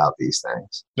think about these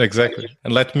things. Exactly.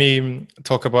 And let me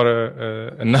talk about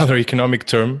another economic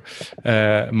term,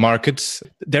 markets.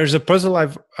 There's a puzzle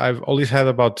I've always had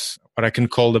about what I can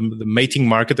call the mating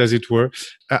market, as it were.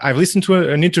 I've listened to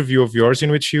an interview of yours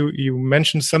in which you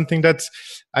mentioned something that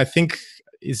I think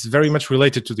is very much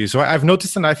related to this. So I've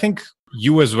noticed, and I think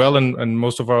you as well, and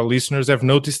most of our listeners have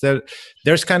noticed, that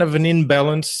there's kind of an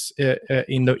imbalance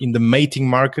in the mating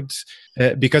market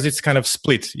because it's kind of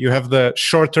split. You have the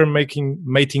short-term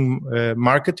mating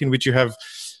market in which you have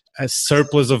a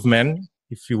surplus of men,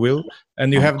 if you will,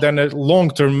 and you have then a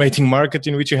long-term mating market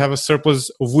in which you have a surplus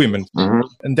of women. Mm-hmm.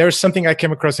 And there's something I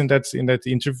came across in that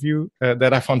interview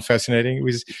that I found fascinating.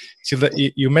 So that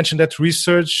you mentioned that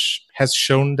research has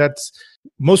shown that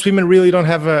most women really don't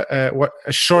have a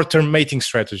short-term mating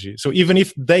strategy. So even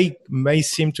if they may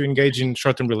seem to engage in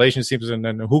short-term relationships and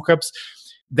hookups,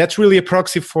 that's really a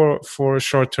proxy for a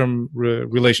short-term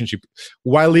relationship.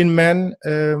 While in men,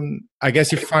 I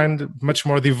guess you find much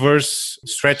more diverse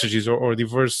strategies or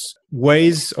diverse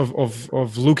ways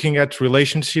of looking at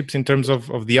relationships in terms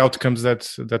of the outcomes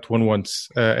that one wants.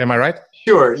 Am I right?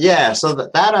 Sure. Yeah. So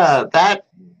that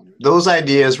those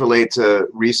ideas relate to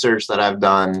research that I've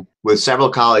done with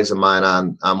several colleagues of mine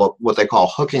on what they call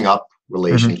hooking up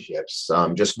relationships,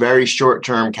 just very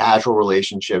short-term casual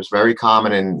relationships, very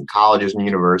common in colleges and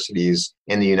universities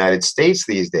in the United States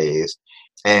these days.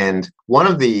 And one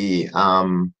of the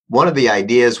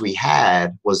ideas we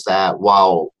had was that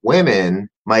while women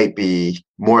might be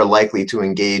more likely to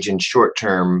engage in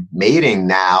short-term mating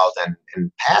now than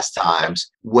in past times,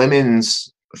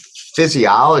 women's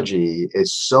physiology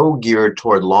is so geared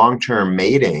toward long-term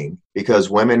mating because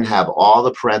women have all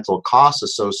the parental costs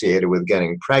associated with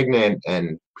getting pregnant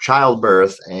and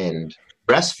childbirth and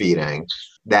breastfeeding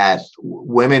that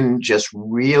women just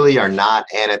really are not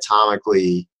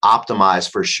anatomically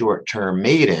optimized for short-term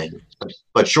mating.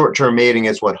 But short-term mating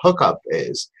is what hookup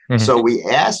is. Mm-hmm. So we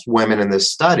asked women in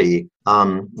this study,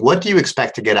 what do you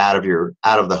expect to get out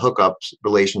of the hookup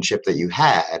relationship that you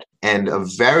had? And a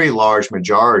very large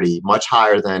majority, much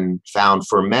higher than found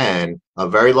for men, a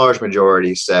very large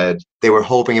majority said they were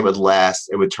hoping it would last,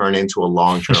 it would turn into a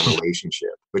long-term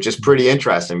relationship, which is pretty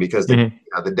interesting because the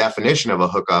definition of a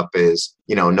hookup is,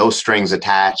 no strings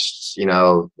attached,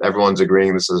 everyone's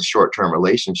agreeing this is a short-term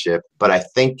relationship. But I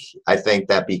think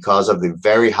that because of the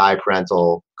very high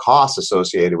parental costs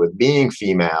associated with being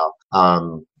female,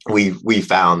 we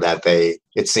found that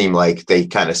it seemed like they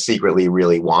kind of secretly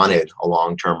really wanted a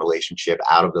long-term relationship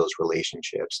out of those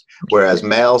relationships, whereas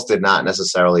males did not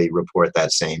necessarily report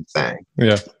that same thing.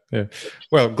 Yeah.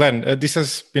 Well, Glenn, this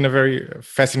has been a very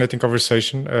fascinating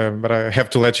conversation, but I have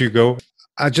to let you go.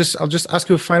 I'll just ask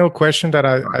you a final question that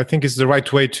I think is the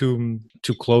right way to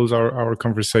close our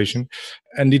conversation,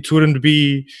 and it wouldn't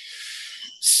be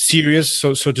serious,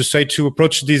 so to say, to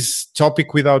approach this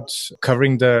topic without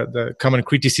covering the common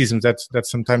criticisms that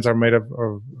sometimes are made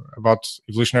about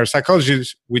evolutionary psychology,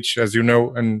 which, as you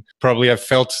know, and probably have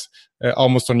felt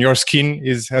almost on your skin,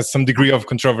 has some degree of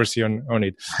controversy on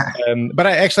it. But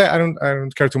I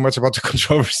don't care too much about the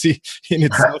controversy in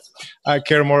itself. I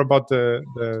care more about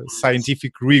the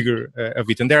scientific rigor of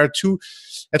it. And there are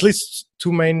at least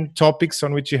two main topics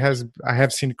on which I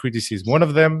have seen criticism. One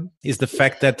of them is the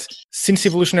fact that since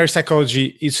evolutionary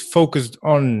psychology is focused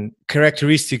on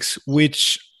characteristics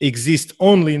which exist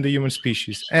only in the human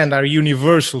species and are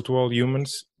universal to all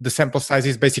humans, the sample size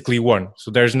is basically one.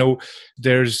 So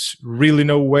there's really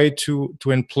no way to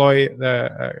employ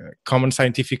the common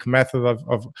scientific method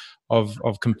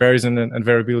of comparison and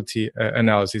variability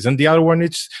analysis. And the other one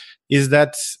is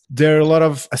that there are a lot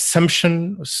of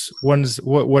assumptions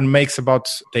one makes about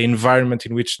the environment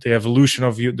in which the evolution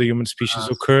of the human species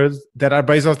occurred that are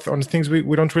based on things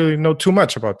we don't really know too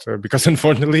much about, because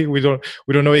unfortunately we don't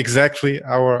know exactly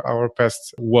how our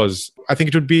past was. I think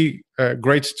it would be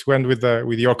great to end with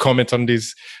your comment on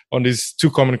these two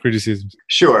common criticisms.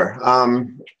 Sure.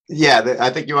 I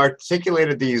think you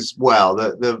articulated these well.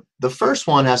 The first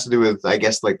one has to do with, I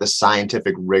guess, like the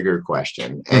scientific rigor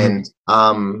question. Mm-hmm.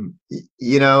 And,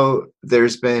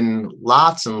 there's been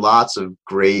lots and lots of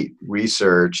great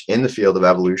research in the field of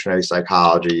evolutionary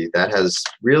psychology that has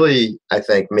really, I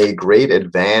think, made great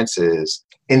advances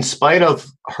in spite of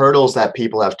hurdles that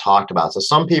people have talked about. So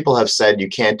some people have said you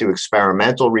can't do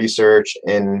experimental research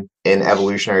in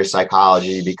evolutionary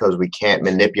psychology because we can't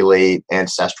manipulate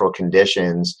ancestral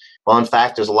conditions. Well, in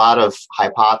fact, there's a lot of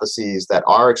hypotheses that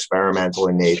are experimental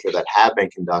in nature that have been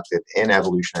conducted in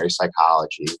evolutionary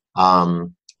psychology.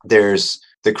 There's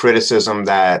the criticism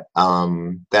that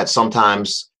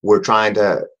sometimes we're trying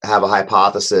to have a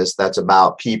hypothesis that's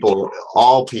about people,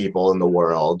 all people in the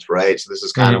world, right? So this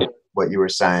is kind of what you were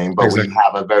saying, but we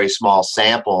have a very small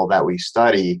sample that we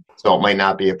study, so it might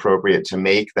not be appropriate to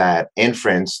make that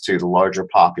inference to the larger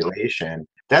population.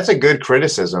 That's a good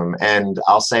criticism. And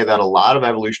I'll say that a lot of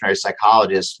evolutionary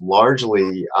psychologists,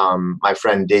 largely my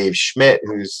friend Dave Schmidt,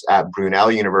 who's at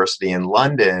Brunel University in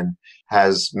London,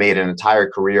 has made an entire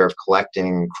career of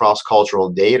collecting cross-cultural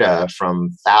data from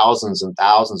thousands and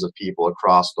thousands of people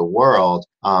across the world.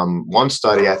 One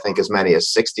study, I think as many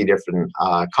as 60 different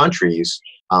countries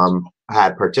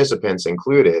had participants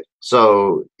included.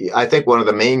 So I think one of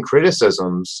the main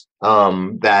criticisms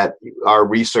that our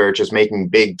research is making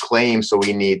big claims, so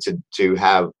we need to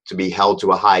be held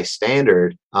to a high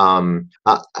standard. One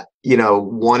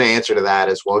answer to that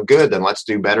is, well, good, then let's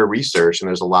do better research. And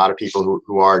there's a lot of people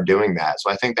who are doing that.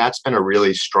 So I think that's been a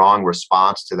really strong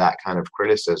response to that kind of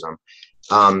criticism.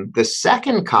 The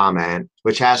second comment,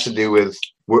 which has to do with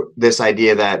this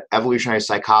idea that evolutionary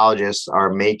psychologists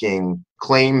are making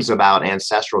claims about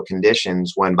ancestral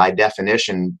conditions when by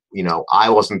definition, I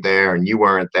wasn't there and you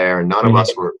weren't there and none of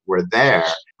us were there.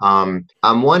 On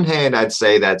one hand, I'd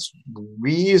say that's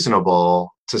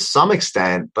reasonable to some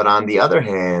extent, but on the other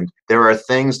hand, there are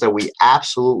things that we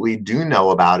absolutely do know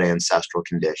about ancestral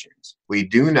conditions. We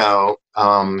do know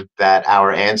that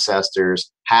our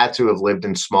ancestors had to have lived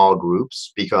in small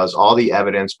groups because all the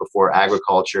evidence before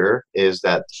agriculture is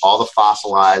that all the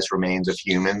fossilized remains of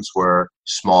humans were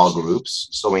small groups.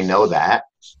 So we know that.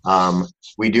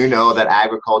 We do know that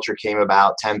agriculture came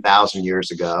about 10,000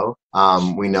 years ago.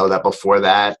 We know that before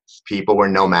that, people were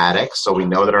nomadic. So we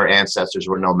know that our ancestors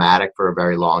were nomadic for a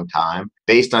very long time.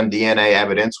 Based on DNA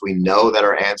evidence, we know that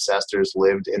our ancestors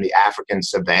lived in the African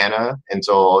savanna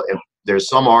until there's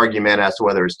some argument as to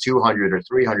whether it's 200 or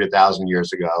 300,000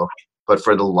 years ago. But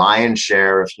for the lion's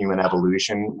share of human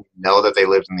evolution, we know that they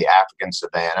lived in the African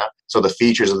savanna. So the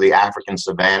features of the African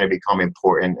savanna become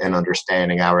important in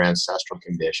understanding our ancestral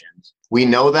conditions. We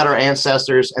know that our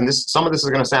ancestors, and some of this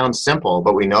is going to sound simple,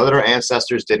 but we know that our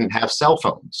ancestors didn't have cell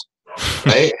phones.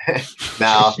 Right?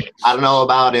 Now, I don't know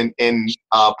about in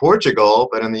Portugal,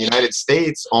 but in the United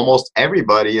States, almost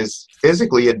everybody is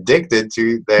physically addicted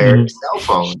to their cell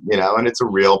phone, and it's a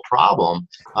real problem.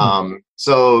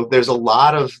 So there's a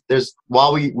lot of,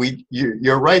 while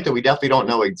you're right that we definitely don't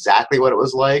know exactly what it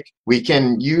was like, we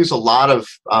can use a lot of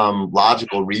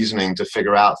logical reasoning to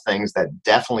figure out things that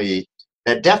definitely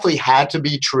had to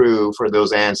be true for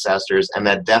those ancestors, and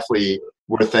that definitely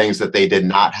were things that they did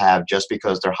not have just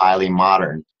because they're highly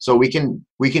modern. So we can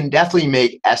definitely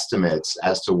make estimates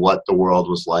as to what the world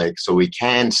was like. So we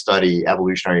can study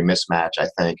evolutionary mismatch, I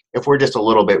think, if we're just a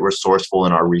little bit resourceful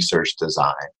in our research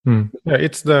design. Yeah,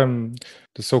 it's the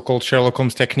so-called Sherlock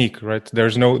Holmes technique, right?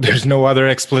 There's no other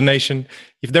explanation.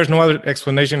 If there's no other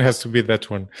explanation, it has to be that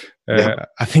one.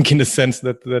 I think in the sense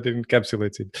that it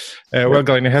encapsulates it. Well,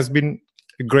 Glenn, it has been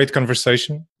a great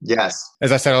conversation. Yes.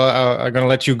 As I said, I'm going to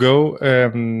let you go,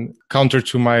 counter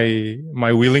to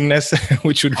my willingness,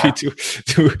 which would be to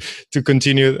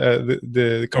continue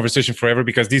the conversation forever,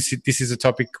 because this is a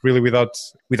topic really without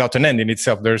an end in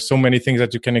itself. There's so many things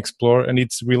that you can explore, and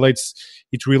it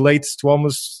relates to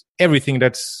almost everything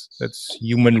that's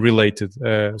human related.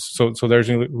 So there's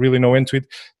really no end to it.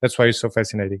 That's why it's so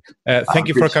fascinating. Thank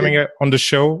you for coming on the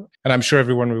show, and I'm sure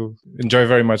everyone will enjoy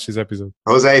very much this episode.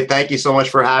 Jose, thank you so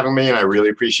much for having me, and I really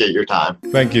appreciate your time.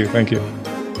 Thank you.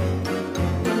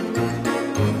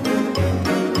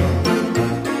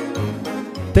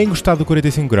 Tem gostado do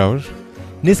 45 Graus?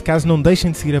 Nesse caso, não deixem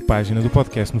de seguir a página do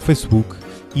podcast no Facebook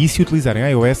e, se utilizarem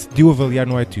iOS, de o avaliar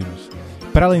no iTunes.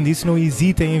 Para além disso, não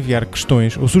hesitem em enviar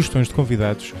questões ou sugestões de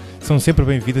convidados, são sempre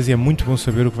bem-vindas e é muito bom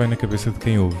saber o que vai na cabeça de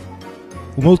quem ouve.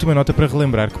 Uma última nota para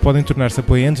relembrar que podem tornar-se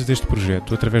apoiantes deste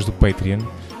projeto através do Patreon,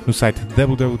 no site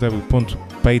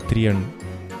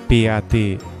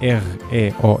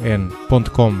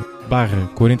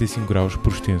www.patreon.com/45 graus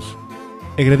por extenso.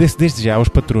 Agradeço desde já aos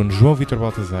patronos João Vitor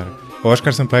Baltazar,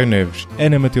 Oscar Sampaio Neves,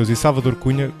 Ana Mateus e Salvador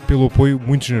Cunha pelo apoio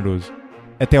muito generoso.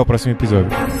 Até ao próximo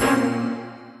episódio.